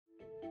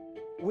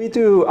We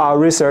do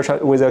research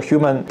with a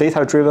human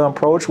data-driven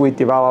approach. We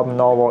develop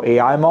novel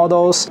AI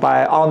models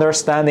by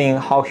understanding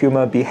how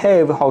humans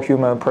behave, how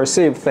humans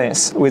perceive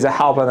things with the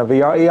help of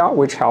VR, AR,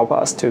 which help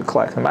us to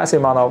collect a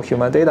massive amount of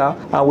human data.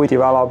 And we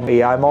develop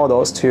AI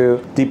models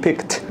to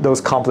depict those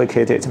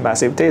complicated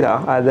massive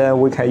data. And then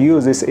we can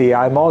use these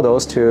AI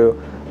models to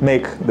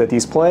make the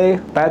display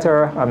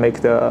better and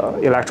make the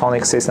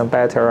electronic system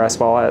better as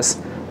well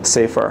as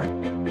safer.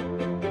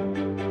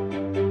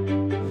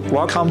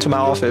 Welcome to my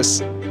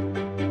office.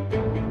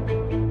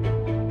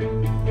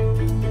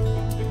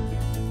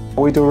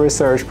 We do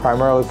research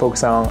primarily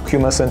focused on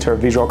human-centered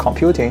visual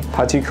computing.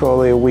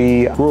 Particularly,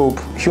 we group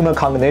human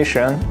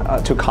cognition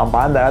to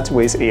combine that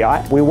with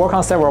AI. We work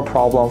on several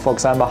problems, for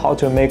example, how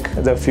to make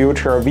the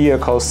future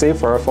vehicles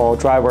safer for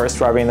drivers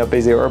driving in a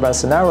busy urban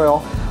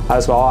scenario,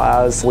 as well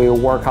as we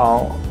work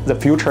on the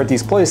future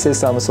display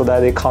system so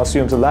that it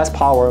consumes less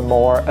power,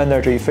 more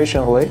energy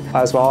efficiently,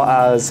 as well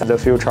as the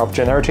future of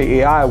generative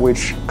AI,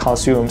 which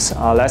consumes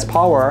less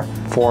power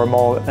for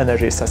more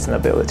energy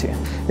sustainability.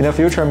 In the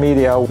future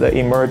media, the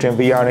emerging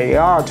VR and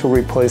AR to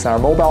replace our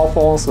mobile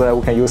phones so that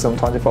we can use them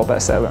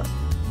 24/7.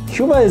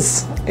 Human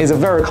is a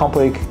very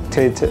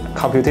complicated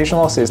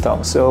computational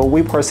system, so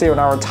we perceive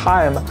our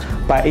time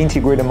by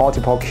integrating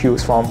multiple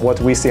cues from what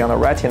we see on the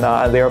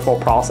retina and therefore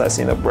process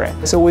in the brain.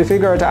 So we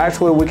figured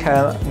actually we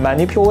can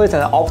manipulate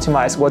and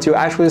optimize what you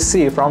actually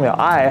see from your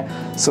eye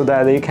so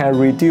that it can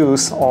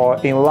reduce or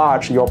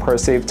enlarge your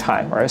perceived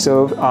time, right?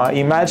 So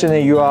imagine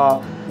you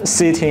are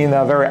sitting in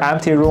a very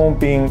empty room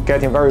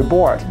getting very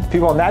bored.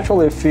 People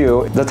naturally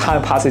feel the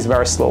time passes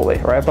very slowly,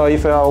 right? But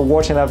if you're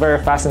watching a very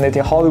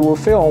fascinating Hollywood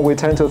film, we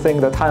tend to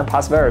think the time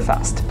passes very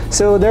fast.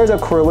 So there's a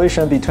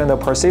correlation between the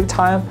perceived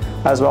time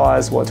as well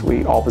as what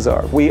we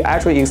observe. We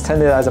actually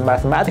extend it as a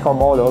mathematical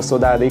model so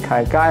that it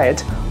can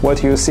guide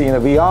what you see in the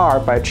VR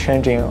by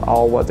changing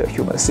all what the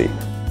humans see.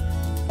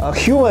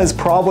 Human is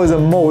probably the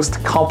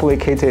most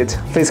complicated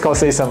physical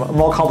system,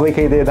 more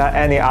complicated than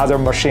any other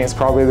machines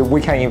probably that we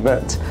can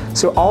invent.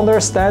 So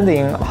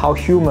understanding how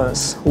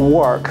humans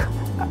work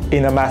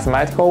in a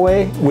mathematical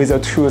way with the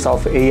tools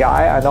of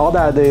AI and all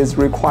that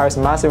requires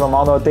massive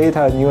amount of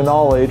data, new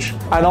knowledge.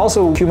 And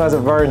also humans are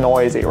very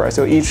noisy, right?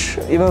 So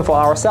even for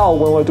ourselves,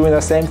 when we're doing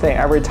the same thing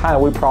every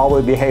time, we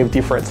probably behave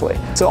differently.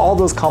 So all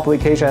those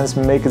complications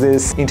make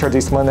this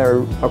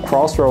interdisciplinary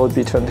crossroad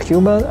between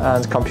human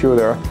and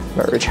computer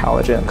very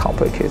challenging and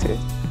complicated.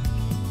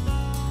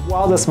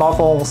 While the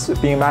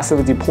smartphones being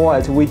massively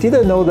deployed, we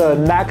didn't know the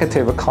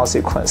negative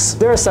consequence.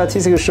 There are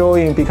statistics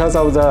showing because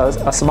of the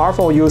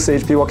smartphone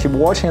usage, people keep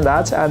watching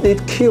that, and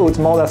it killed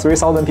more than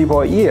 3,000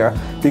 people a year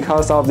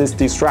because of this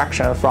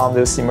distraction from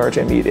this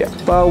emerging media.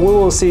 But we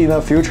will see in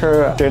the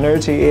future,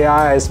 generative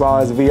AI as well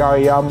as VR,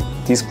 AR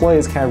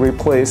displays can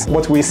replace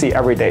what we see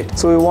every day.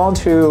 So we want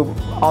to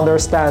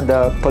understand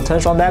the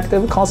potential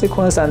negative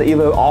consequence and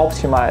even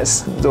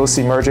optimize those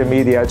emerging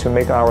media to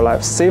make our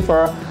lives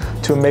safer,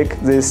 to make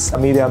this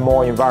media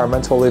more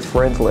environmentally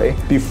friendly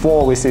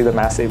before we see the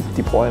massive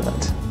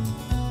deployment.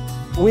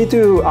 We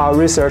do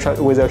research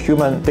with a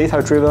human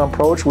data-driven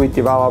approach. We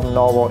develop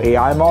novel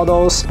AI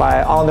models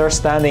by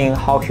understanding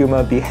how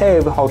humans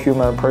behave, how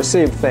humans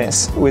perceive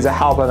things with the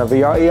help of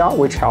VR, AR,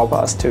 which help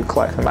us to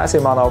collect a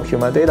massive amount of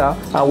human data.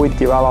 And we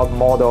develop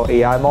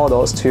AI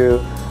models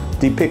to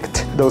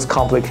depict those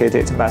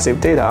complicated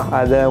massive data.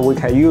 And then we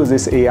can use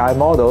these AI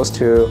models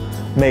to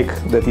make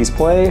the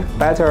display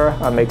better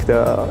and make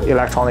the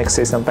electronic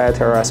system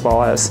better as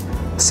well as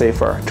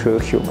safer to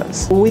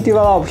humans. We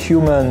develop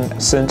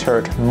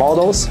human-centered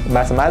models,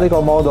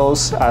 mathematical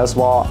models, as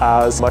well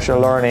as machine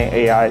learning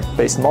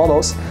AI-based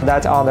models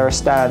that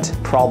understand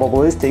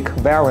probabilistic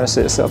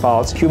variances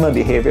about human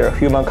behavior,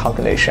 human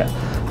cognition.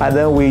 And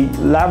then we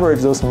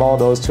leverage those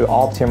models to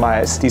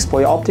optimize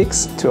display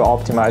optics, to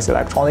optimize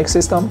electronic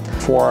system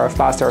for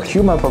faster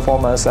human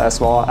performance as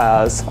well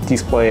as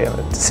display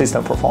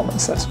system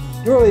performances.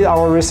 Usually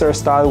our research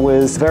starts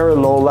with very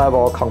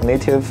low-level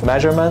cognitive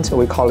measurement.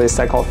 We call it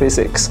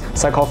psychophysics.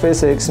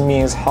 Psychophysics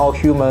means how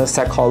humans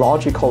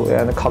psychologically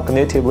and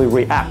cognitively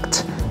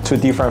react to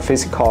different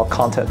physical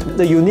content.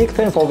 The unique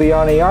thing for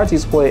VR and AR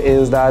display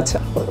is that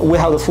we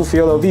have the full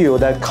field of view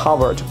that's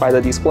covered by the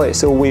display.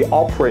 So we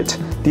operate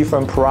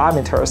different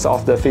parameters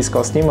of the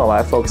physical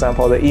stimuli. For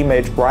example, the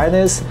image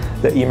brightness,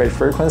 the image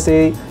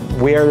frequency,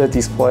 where the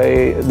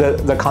display,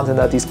 the content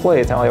that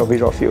displayed on your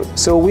visual field.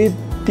 So we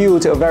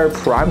built a very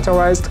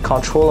parameterized,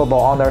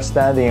 controllable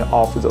understanding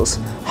of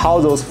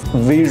how those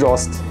visual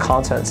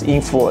contents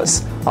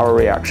influence our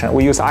reaction.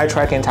 We use eye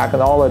tracking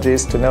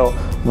technologies to know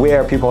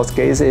where people's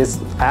gaze is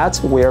at,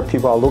 where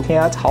people are looking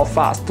at, how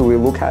fast do we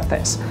look at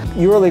things.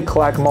 Usually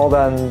collect more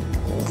than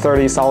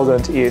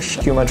 30,000-ish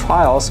human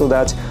trials so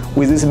that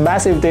with this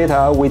massive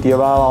data, we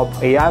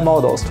develop AI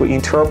models to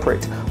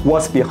interpret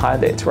what's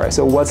behind it, right?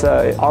 So what's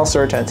the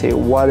uncertainty,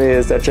 what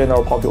is the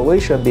general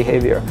population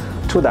behavior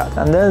to that.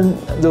 And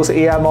then those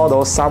AI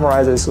models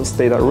summarizes those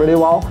data really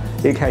well.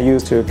 It can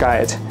use to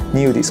guide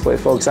new display.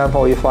 For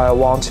example, if I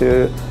want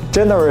to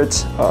generate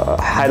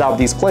head-up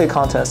display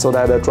content so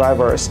that the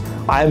driver's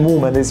eye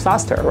movement is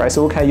faster, right?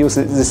 So we can use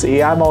this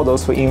AI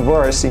models to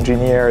inverse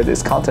engineer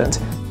this content.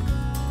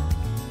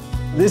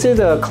 This is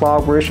a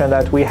collaboration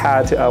that we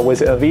had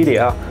with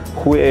NVIDIA,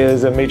 who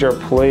is a major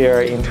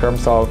player in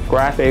terms of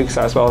graphics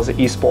as well as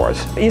esports.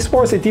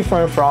 Esports is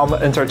different from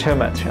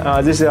entertainment.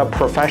 This is a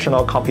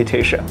professional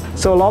computation.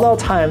 So a lot of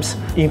times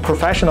in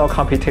professional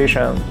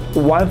computation,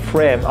 one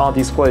frame on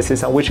display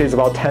system, which is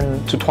about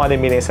 10 to 20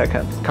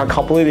 milliseconds, can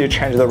completely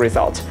change the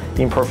result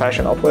in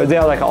professional play. They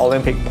are like an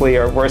Olympic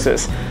player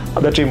versus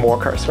the gym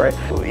workers, right?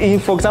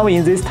 For example,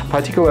 in this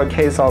particular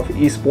case of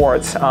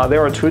esports,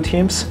 there are two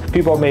teams.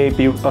 People may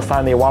be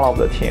assigned in one of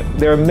the team.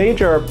 Their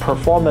major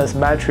performance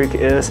metric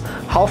is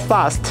how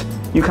fast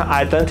you can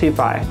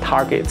identify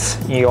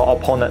targets in your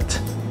opponent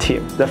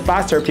team. The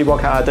faster people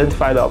can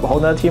identify the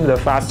opponent team, the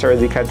faster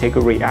they can take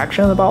a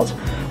reaction about,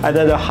 and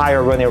then the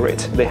higher winning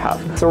rate they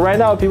have. So right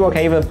now, people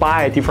can even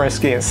buy different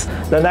skins.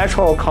 The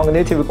natural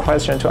cognitive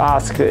question to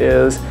ask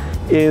is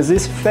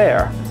this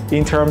fair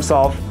in terms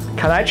of,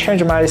 can I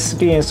change my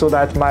skin so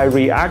that my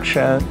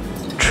reaction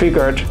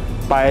triggered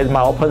by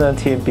my opponent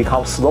team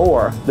becomes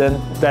slower?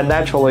 Then that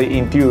naturally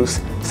induce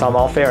some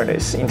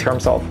unfairness in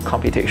terms of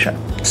computation.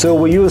 So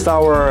we use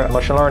our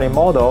machine learning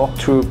model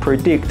to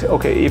predict,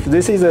 okay, if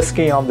this is the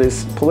skin of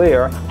this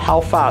player,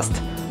 how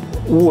fast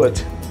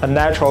would a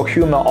natural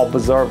human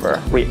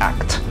observer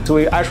react? So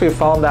we actually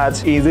found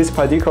that in this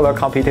particular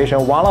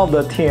computation, one of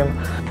the team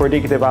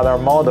predicted by our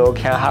model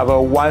can have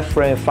a 1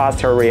 frame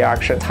faster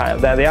reaction time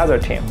than the other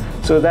team.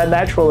 So that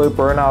naturally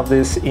burn up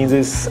this in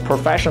this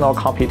professional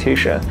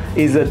computation.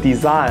 Is the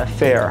design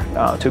fair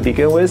to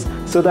begin with,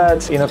 so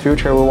that in the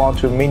future we want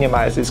to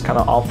minimize this kind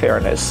of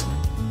unfairness.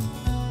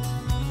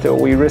 So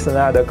we recently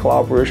had a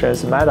collaboration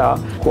with Meta,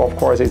 who of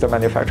course is the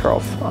manufacturer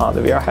of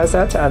the VR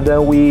headset, and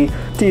then we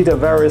did a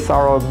very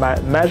thorough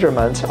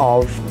measurement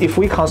of if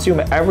we consume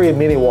every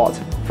milliwatt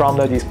from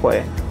the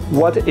display,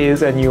 what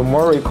is a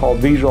numerical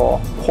visual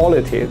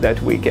quality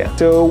that we get.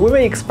 So we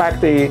may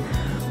expect a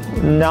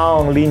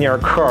non-linear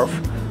curve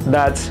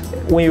that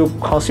when you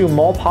consume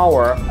more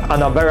power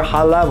on a very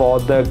high level,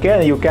 the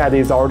gain you get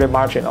is already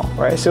marginal,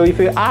 right? So if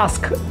you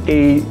ask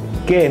a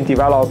game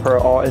developer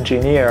or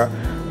engineer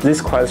this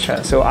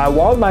question, so I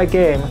want my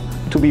game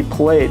to be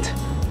played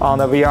on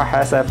a VR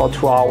headset for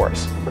 2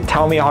 hours.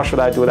 Tell me how should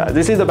I do that?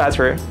 This is the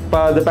battery,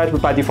 but the battery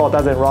by default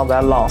doesn't run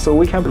that long. So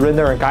we can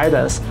render a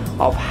guidance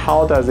of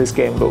how does this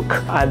game look,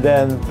 and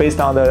then based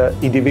on the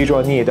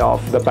individual need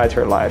of the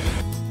battery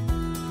life.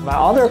 My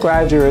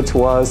undergraduate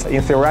was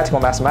in theoretical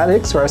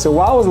mathematics, right? So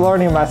while I was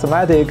learning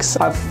mathematics,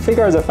 I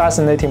figured the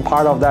fascinating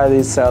part of that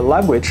is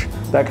language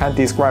that can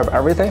describe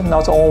everything,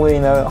 not only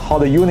how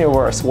the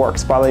universe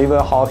works, but even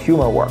how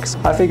human works.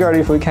 I figured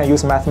if we can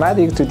use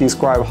mathematics to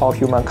describe how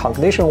human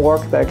cognition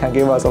works, that can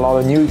give us a lot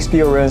of new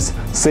experience,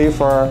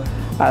 safer,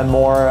 and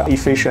more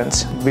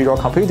efficient visual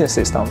computing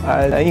system.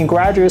 And in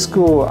graduate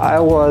school, I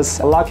was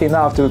lucky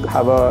enough to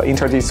have an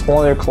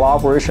interdisciplinary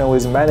collaboration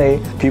with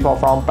many people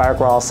from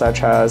backgrounds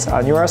such as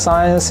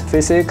neuroscience,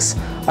 physics,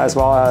 as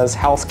well as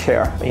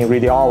healthcare in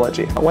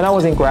radiology. When I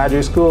was in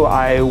graduate school,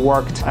 I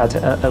worked at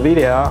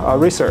NVIDIA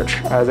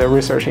research as a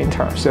research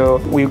intern. So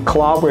we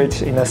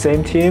collaborate in the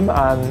same team,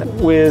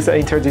 and with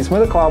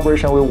interdisciplinary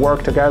collaboration, we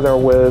work together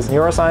with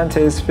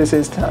neuroscientists,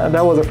 physicists. And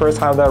that was the first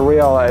time that I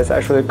realized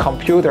actually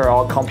computer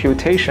or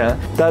computation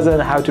doesn't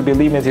have to be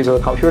limited to the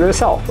computer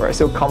itself, right?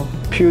 So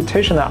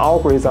computational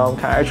algorithm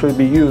can actually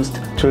be used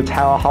to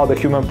tell how the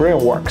human brain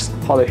works,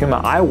 how the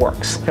human eye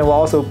works. And we'll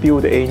also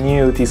build a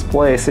new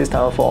display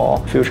system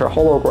for future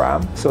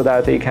hologram so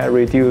that it can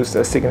reduce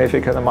a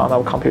significant amount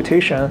of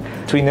computation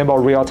to enable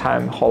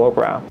real-time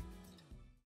hologram.